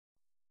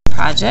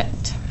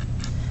project.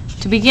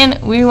 To begin,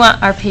 we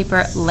want our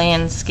paper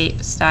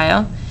landscape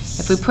style.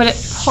 If we put it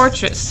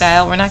portrait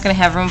style, we're not going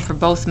to have room for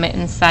both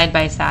mittens side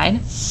by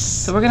side.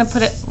 So we're going to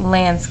put it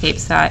landscape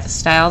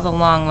style, the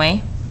long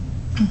way.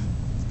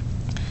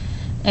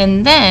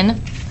 And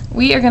then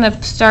we are going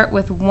to start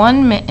with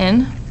one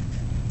mitten,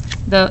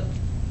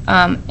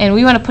 and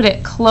we want to put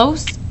it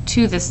close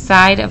to the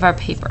side of our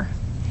paper.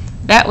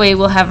 That way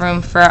we'll have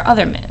room for our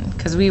other mitten,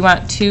 because we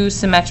want two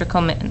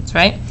symmetrical mittens,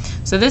 right?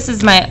 So this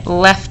is my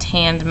left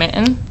hand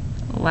mitten,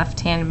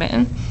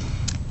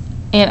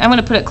 and I'm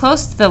going to put it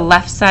close to the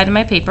left side of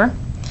my paper.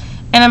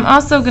 And I'm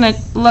also going to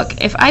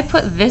look, if I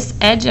put this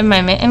edge of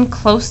my mitten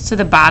close to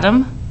the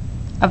bottom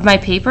of my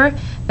paper,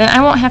 then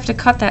I won't have to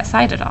cut that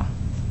side at all.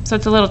 So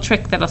it's a little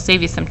trick that'll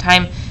save you some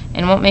time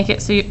and won't make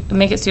it so you don't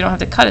have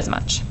to cut as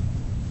much.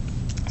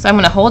 So I'm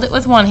going to hold it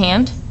with one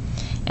hand,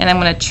 and I'm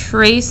going to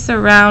trace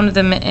around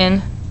the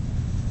mitten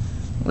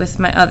with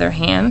my other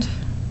hand,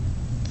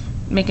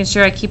 making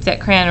sure I keep that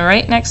crayon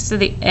right next to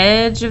the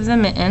edge of the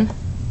mitten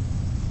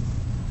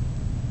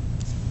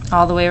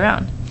all the way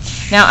around.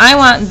 Now I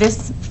want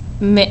this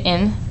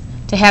mitten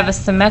to have a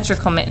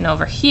symmetrical mitten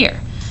over here.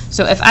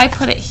 So if I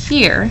put it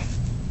here,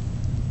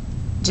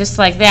 just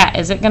like that,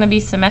 is it going to be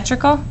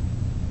symmetrical?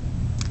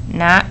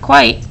 Not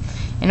quite.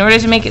 In order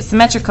to make it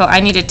symmetrical, I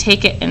need to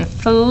take it and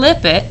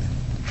flip it.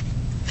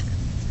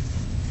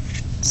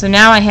 So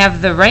now I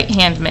have the right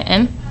hand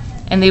mitten,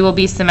 and they will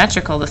be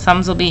symmetrical. The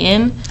thumbs will be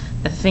in,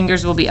 the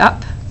fingers will be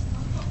up.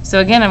 So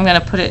again, I'm going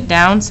to put it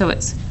down so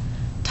it's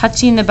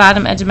touching the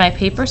bottom edge of my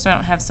paper so I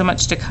don't have so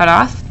much to cut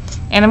off.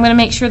 And I'm going to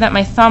make sure that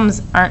my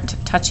thumbs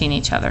aren't touching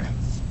each other.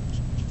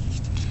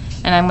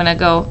 And I'm going to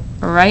go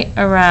right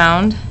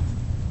around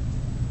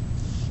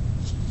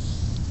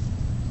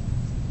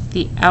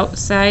the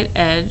outside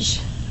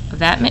edge of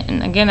that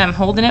mitten. Again, I'm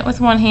holding it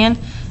with one hand,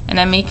 and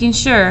I'm making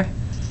sure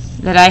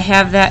that I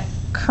have that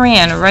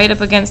crayon right up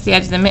against the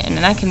edge of the mitten.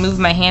 And I can move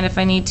my hand if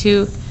I need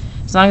to,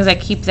 as long as I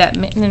keep that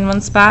mitten in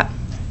one spot.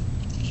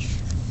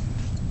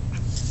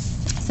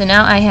 So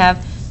now I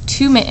have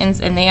two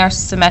mittens, and they are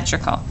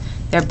symmetrical.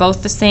 They're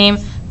both the same.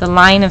 The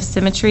line of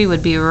symmetry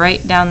would be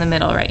right down the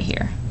middle right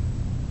here.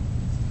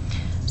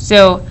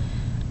 So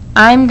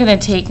I'm going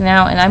to take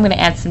now and I'm going to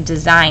add some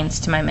designs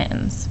to my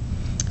mittens.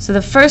 So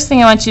the first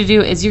thing I want you to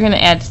do is you're going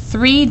to add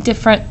 3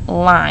 different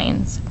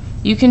lines.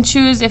 You can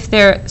choose if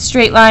they're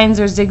straight lines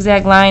or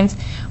zigzag lines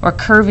or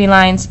curvy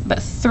lines,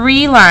 but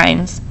 3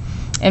 lines.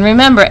 And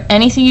remember,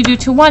 anything you do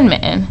to one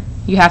mitten,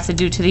 you have to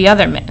do to the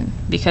other mitten,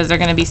 because they're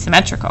going to be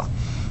symmetrical.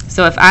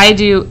 So if I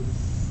do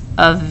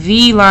a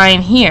V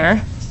line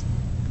here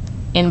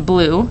in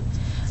blue,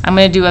 I'm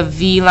going to do a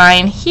V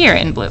line here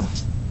in blue.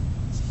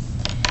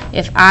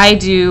 If I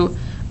do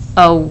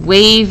a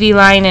wavy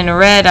line in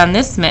red on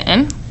this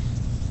mitten,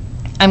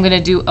 I'm going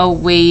to do a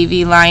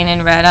wavy line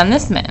in red on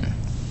this mitten.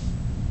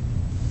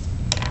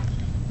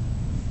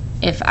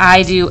 If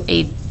I do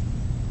a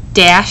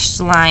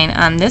dashed line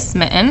on this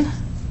mitten,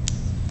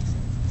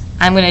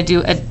 I'm going to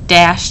do a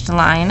dashed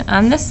line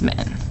on this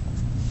mitten.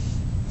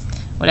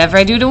 Whatever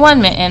I do to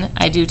one mitten,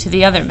 I do to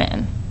the other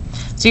mitten.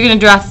 So you're going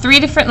to draw 3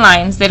 different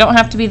lines. They don't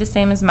have to be the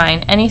same as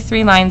mine. Any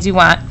 3 lines you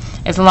want,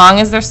 as long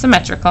as they're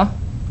symmetrical.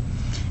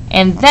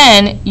 And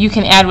then you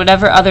can add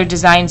whatever other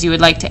designs you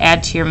would like to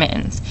add to your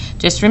mittens.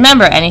 Just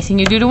remember, anything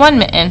you do to one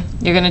mitten,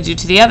 you're going to do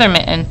to the other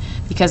mitten,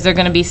 because they're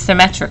going to be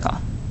symmetrical.